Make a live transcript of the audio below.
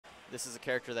this is a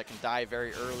character that can die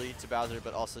very early to Bowser,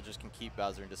 but also just can keep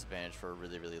Bowser in disadvantage for a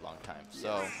really, really long time.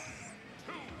 So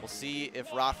we'll see if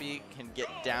Rafi can get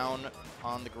down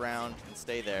on the ground and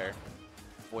stay there.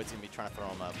 Void's going to be trying to throw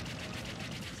him up.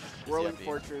 Whirling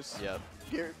Fortress. Yep.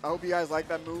 Here, I hope you guys like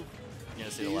that move. You're going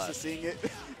to see Get a used lot. to seeing it.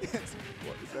 It's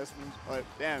one of the best moves. But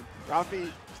damn, Rafi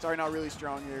starting out really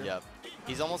strong here. Yep.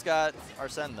 He's almost got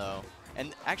Arsene though.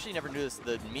 And actually never knew this,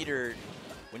 the meter,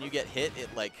 when you get hit,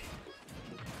 it like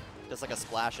does like a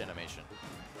splash animation.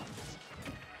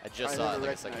 I just saw it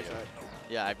like a second ago.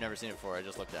 Yeah, I've never seen it before. I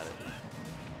just looked at it.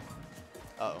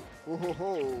 Uh-oh.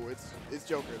 Whoa, it's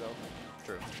Joker though.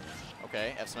 True.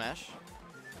 Okay, F smash.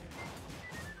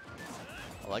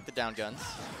 I like the down guns.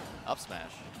 Up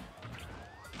smash.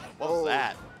 What was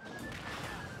that?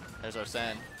 There's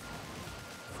Arsene.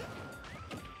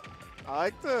 I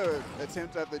like the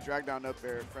attempt at the drag down up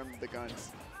air from the guns.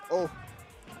 Oh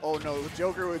no,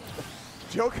 Joker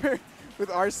with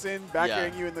Arsene back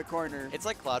airing you in the corner. It's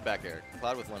like Cloud back air.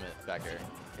 Cloud with limit back air.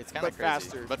 It's kind of crazy.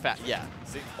 Faster. But fast. Yeah.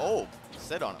 See? Oh,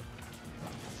 sit on him.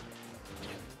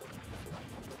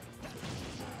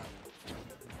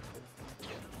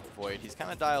 Void. He's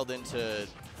kind of dialed into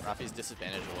Rafi's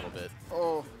disadvantage a little bit.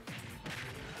 Oh.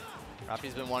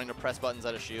 Rafi's been wanting to press buttons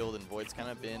out of shield, and Void's kind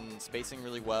of been spacing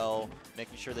really well,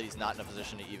 making sure that he's not in a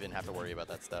position to even have to worry about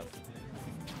that stuff.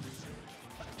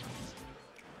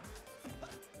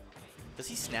 Does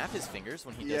he snap his fingers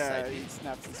when he does side B? Yeah, he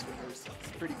snaps his fingers.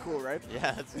 It's pretty cool, right?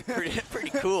 Yeah, it's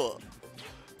pretty cool.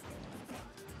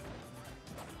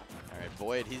 All right,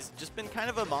 Void, he's just been kind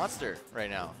of a monster right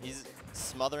now. He's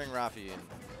smothering Rafi in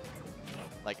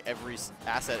like every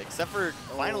asset, except for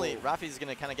finally, Rafi's going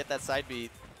to kind of get that side B.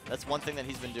 That's one thing that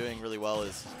he's been doing really well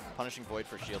is punishing Void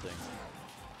for shielding.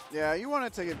 Yeah, you want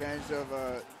to take advantage of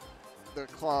the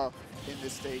claw in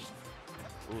this stage.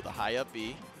 Ooh, the high up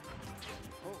B.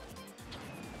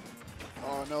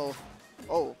 Oh no.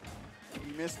 Oh,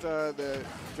 you missed the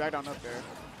drag down up there.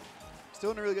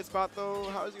 Still in a really good spot though.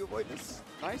 How does he avoid this?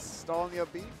 Nice, stall on the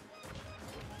up B.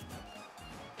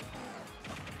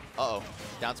 Uh-oh,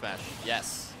 down smash,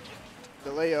 yes.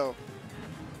 The Leo.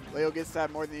 Leo gets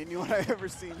that more than anyone I've ever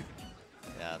seen.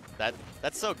 Yeah,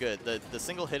 that's so good. The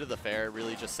single hit of the fair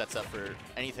really just sets up for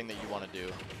anything that you want to do.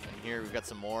 And here we've got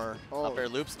some more up air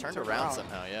loops turned around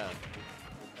somehow, yeah.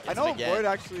 I know Void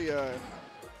actually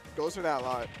goes for that a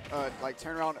lot. Like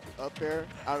turn around up air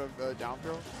out of down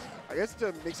throw. I guess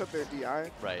to mix up their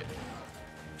DI. Right.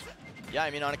 Yeah,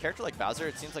 I mean, on a character like Bowser,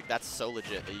 it seems like that's so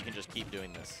legit that you can just keep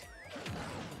doing this.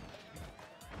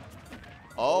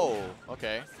 Oh,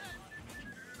 okay.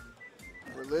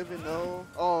 We're living though.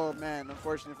 Oh man,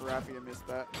 unfortunate for Rafi to miss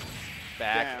that.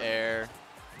 Back air,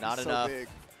 not enough. So big.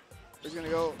 He's gonna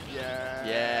go. Yeah.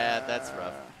 Yeah, that's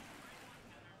rough.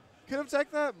 Could have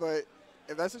tech that, but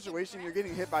if that situation, you're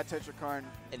getting hit by Tetrakarn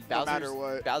and no matter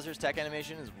what. Bowser's tech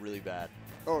animation is really bad.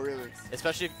 Oh really?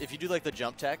 Especially if you do like the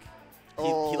jump tech.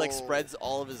 He like spreads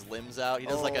all of his limbs out. He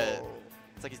does like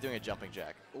it's like he's doing a jumping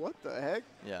jack. What the heck?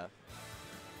 Yeah.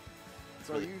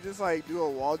 So you just like do a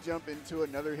wall jump into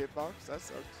another hitbox? That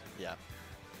sucks. Yeah.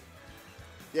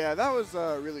 Yeah, that was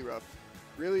really rough.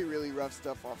 Really, really rough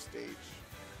stuff off stage.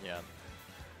 Yeah.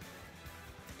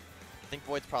 I think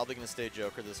Void's probably going to stay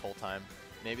Joker this whole time.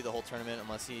 Maybe the whole tournament,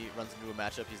 unless he runs into a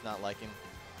matchup he's not liking.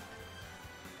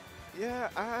 Yeah,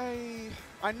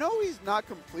 I know he's not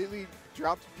completely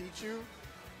dropped Pichu.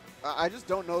 I just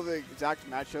don't know the exact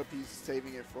matchup he's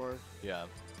saving it for. Yeah.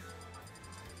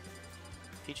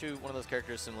 Pichu, one of those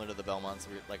characters similar to the Belmonts,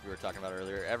 like we were talking about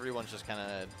earlier. Everyone's just kind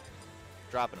of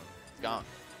dropping him. It's gone.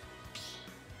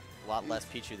 A lot less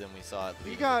Pichu than we saw at the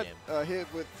beginning of the game. He got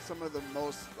hit with some of the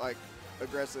most like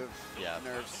aggressive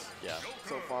nerfs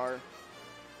so far.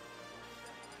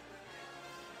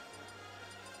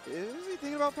 Is he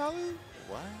thinking about Palu?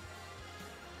 What?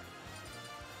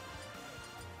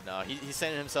 No, he's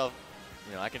saying to himself,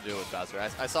 you know, I can do it with Bowser.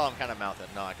 I saw him kind of mouth it.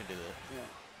 No, I can do that. Yeah.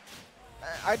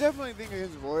 I definitely think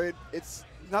against Void, it's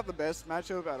not the best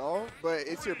matchup at all, but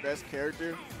it's your best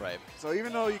character. Right. So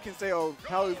even though you can say, oh,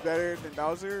 Palu's better than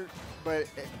Bowser, but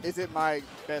is it my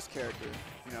best character,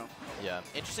 you know? Yeah.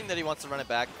 Interesting that he wants to run it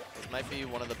back. This might be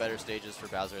one of the better stages for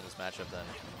Bowser in this matchup then.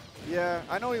 Yeah,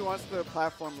 I know he wants the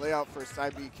platform layout for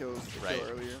side B kills to kill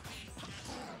earlier.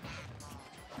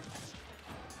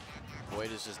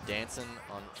 Void is just dancing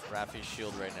on Rafi's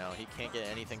shield right now. He can't get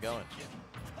anything going. He's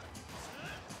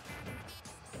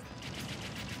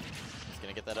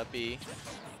going to get that up B.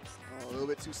 Oh, a little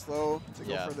bit too slow to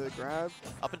go for the grab.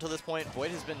 Up until this point, Void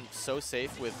has been so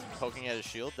safe with poking at his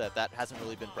shield that hasn't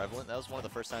really been prevalent. That was one of the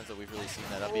first times that we've really seen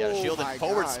that up B out of shield and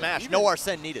forward smash. No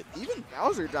Arsene needed. Even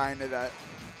Bowser dying to that.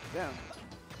 Damn.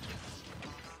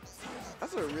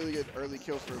 That's a really good early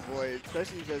kill for Void,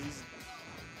 especially because he's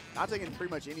not taking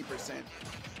pretty much any percent.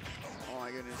 Oh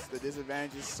my goodness, the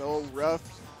disadvantage is so rough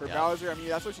for Bowser. I mean,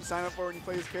 that's what you sign up for when you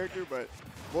play this character, but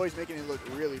Void's making it look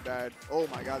really bad. Oh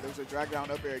my god, there's a drag down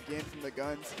up air again from the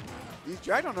guns. These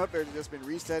drag down up airs have just been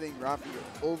resetting Rafi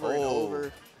over and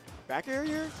over. Back air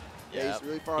here? Yeah, he's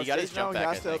really far off stage now. He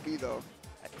has to LB though.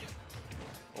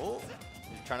 Oh,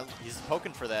 he's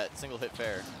poking for that single hit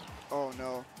fair. Oh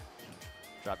no.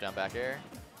 Drop down back air.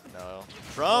 No.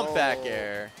 Trump back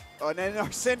air. Oh, and then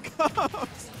Arsene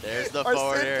comes. There's the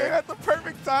forward air. Came at the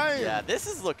perfect time. Yeah, this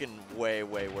is looking way,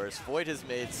 way worse. Void has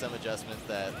made some adjustments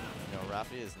that, you know,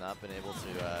 Rafi has not been able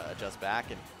to adjust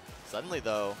back. And suddenly,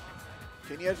 though.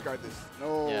 Can you edge guard this?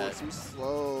 No, it's too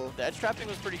slow. The edge trapping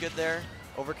was pretty good there.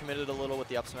 Overcommitted a little with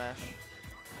the up smash.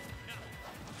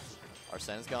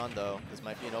 Arsene's gone, though. This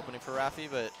might be an opening for Rafi,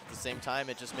 but at the same time,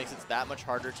 it just makes it that much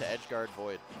harder to edge guard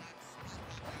Void.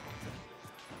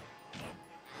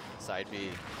 Side B.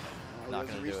 Not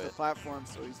going to do it. Reach the platform,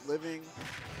 so he's living.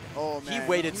 Oh, man. He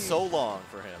waited so long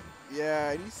for him.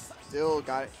 Yeah, and he still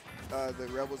got the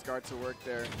Rebels guard to work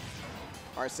there.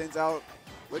 Arsene's out.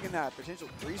 Look at that potential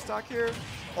 3-stock here.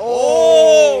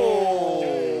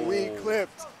 Oh! We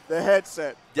clipped the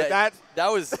headset. Yeah,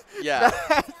 that was, yeah.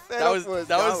 that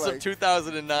was some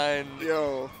 2009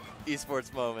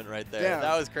 esports moment right there. Damn.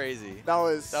 That was crazy. That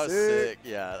was sick.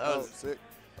 Yeah, that was sick.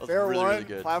 That was Fair really, one, really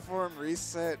good. Platform,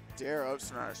 reset, dare, up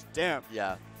smash. Damn.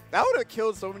 Yeah. That would have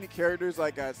killed so many characters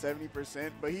like at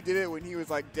 70%, but he did it when he was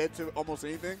like dead to almost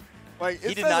anything. Like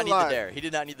he did not need the dare. He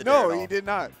did not need the dare. No, he did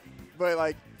not. But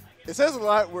like, it says a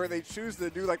lot where they choose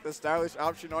to do like the stylish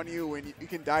option on you when you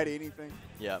can die to anything.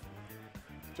 Yeah.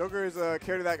 Joker is a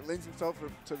character that lends himself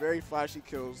to very flashy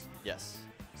kills. Yes.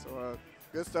 So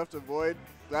good stuff to Void.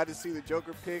 Glad to see the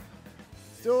Joker pick.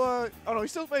 Still, oh no, he's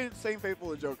still playing the same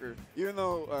faithful to Joker. Even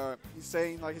though he's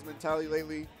saying like his mentality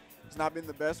lately has not been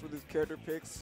the best with his character picks.